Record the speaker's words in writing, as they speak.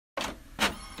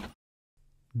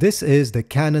This is the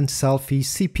Canon SELPHY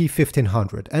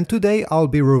CP1500 and today I'll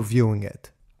be reviewing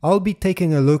it. I'll be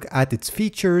taking a look at its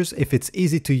features, if it's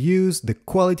easy to use, the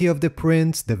quality of the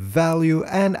prints, the value,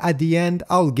 and at the end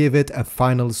I'll give it a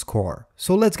final score.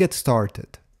 So let's get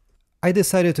started. I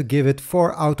decided to give it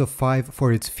 4 out of 5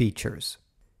 for its features.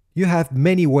 You have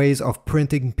many ways of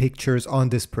printing pictures on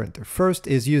this printer. First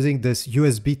is using this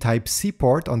USB Type-C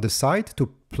port on the side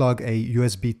to plug a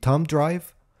USB thumb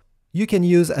drive. You can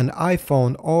use an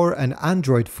iPhone or an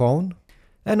Android phone,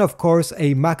 and of course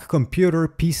a Mac computer,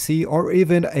 PC, or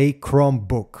even a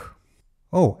Chromebook.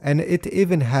 Oh, and it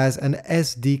even has an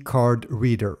SD card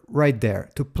reader right there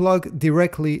to plug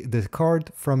directly the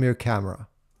card from your camera.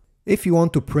 If you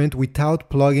want to print without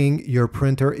plugging your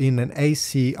printer in an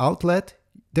AC outlet,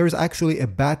 there's actually a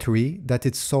battery that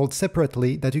is sold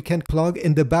separately that you can plug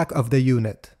in the back of the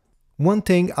unit. One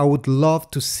thing I would love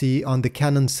to see on the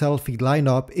Canon SELPHY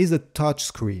lineup is a touch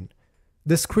screen.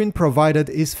 The screen provided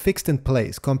is fixed in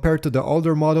place compared to the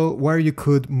older model where you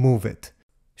could move it.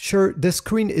 Sure, the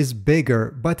screen is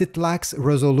bigger, but it lacks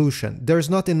resolution. There's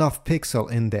not enough pixel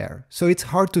in there, so it's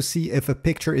hard to see if a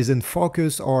picture is in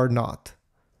focus or not.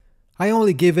 I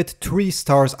only give it 3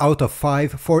 stars out of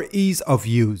 5 for ease of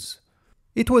use.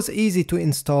 It was easy to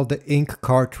install the ink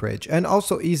cartridge and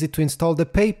also easy to install the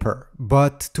paper,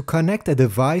 but to connect a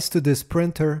device to this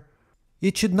printer,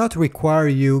 it should not require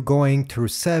you going through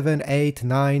 7, 8,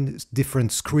 9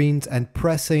 different screens and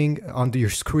pressing on your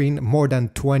screen more than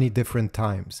 20 different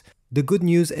times. The good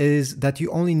news is that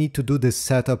you only need to do this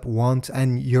setup once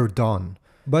and you're done.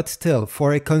 But still,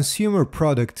 for a consumer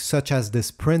product such as this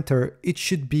printer, it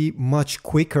should be much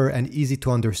quicker and easy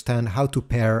to understand how to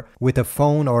pair with a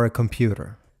phone or a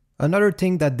computer. Another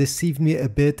thing that deceived me a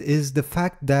bit is the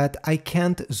fact that I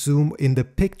can't zoom in the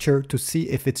picture to see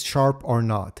if it's sharp or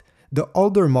not. The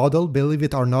older model, believe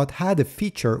it or not, had a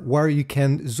feature where you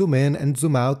can zoom in and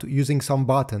zoom out using some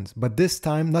buttons, but this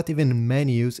time not even in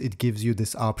menus it gives you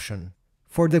this option.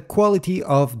 For the quality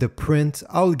of the print,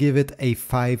 I'll give it a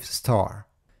 5 star.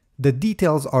 The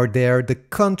details are there, the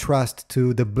contrast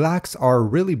too, the blacks are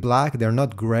really black, they're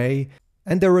not gray,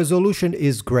 and the resolution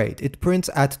is great. It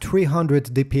prints at 300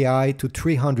 dpi to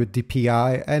 300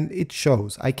 dpi and it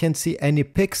shows. I can't see any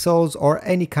pixels or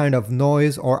any kind of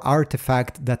noise or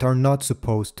artifact that are not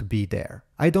supposed to be there.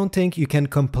 I don't think you can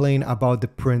complain about the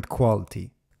print quality,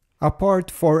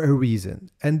 apart for a reason,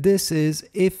 and this is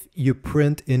if you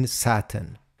print in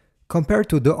satin. Compared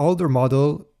to the older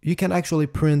model, you can actually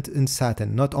print in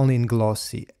satin, not only in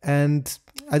glossy. And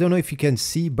I don't know if you can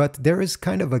see, but there is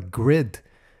kind of a grid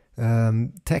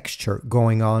texture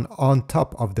going on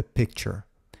top of the picture.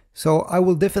 So I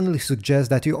will definitely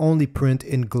suggest that you only print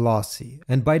in glossy.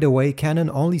 And by the way, Canon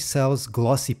only sells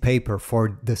glossy paper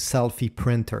for the SELPHY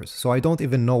printers, so I don't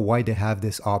even know why they have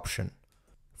this option.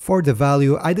 For the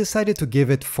value, I decided to give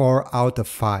it 4 out of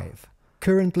 5.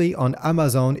 Currently on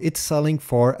Amazon, it's selling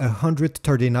for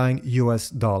 $139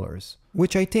 US,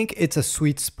 which I think it's a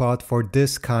sweet spot for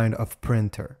this kind of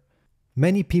printer.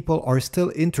 Many people are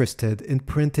still interested in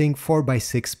printing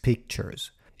 4x6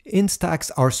 pictures. Instax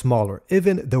are smaller,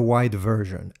 even the wide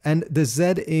version, and the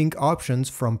Z-Ink options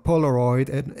from Polaroid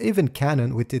and even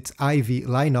Canon with its IV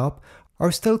lineup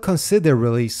are still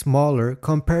considerably smaller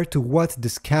compared to what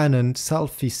this Canon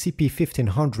SELPHY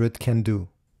CP1500 can do.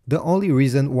 The only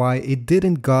reason why it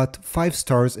didn't got 5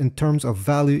 stars in terms of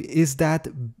value is that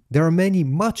there are many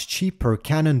much cheaper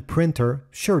Canon printer,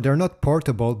 sure they're not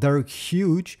portable, they're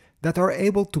huge, that are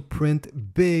able to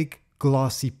print big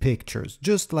glossy pictures,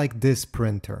 just like this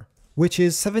printer, which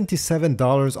is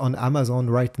 $77 on Amazon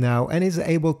right now and is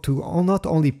able to not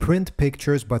only print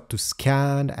pictures but to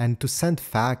scan and to send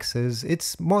faxes.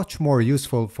 It's much more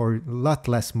useful for a lot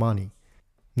less money.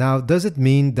 Now, does it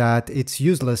mean that it's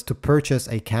useless to purchase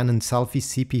a Canon SELPHY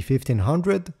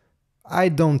CP1500? I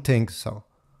don't think so.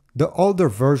 The older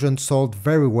version sold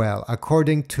very well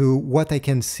according to what I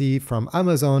can see from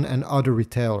Amazon and other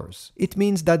retailers. It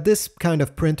means that this kind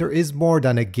of printer is more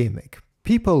than a gimmick.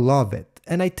 People love it,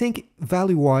 and I think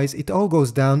value-wise it all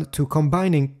goes down to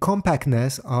combining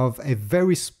compactness of a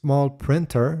very small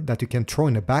printer that you can throw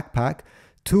in a backpack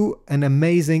to an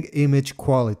amazing image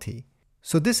quality.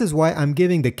 So this is why I'm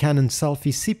giving the Canon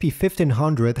SELPHY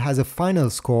CP1500 has a final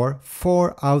score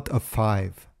 4 out of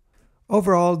 5.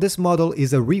 Overall, this model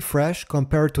is a refresh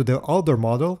compared to the older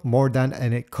model, more than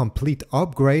a complete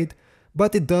upgrade,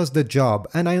 but it does the job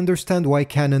and I understand why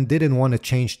Canon didn't want to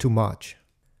change too much.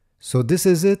 So this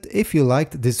is it. If you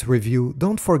liked this review,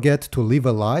 don't forget to leave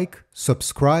a like,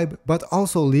 subscribe, but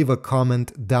also leave a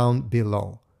comment down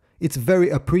below. It's very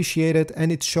appreciated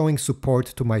and it's showing support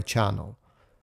to my channel.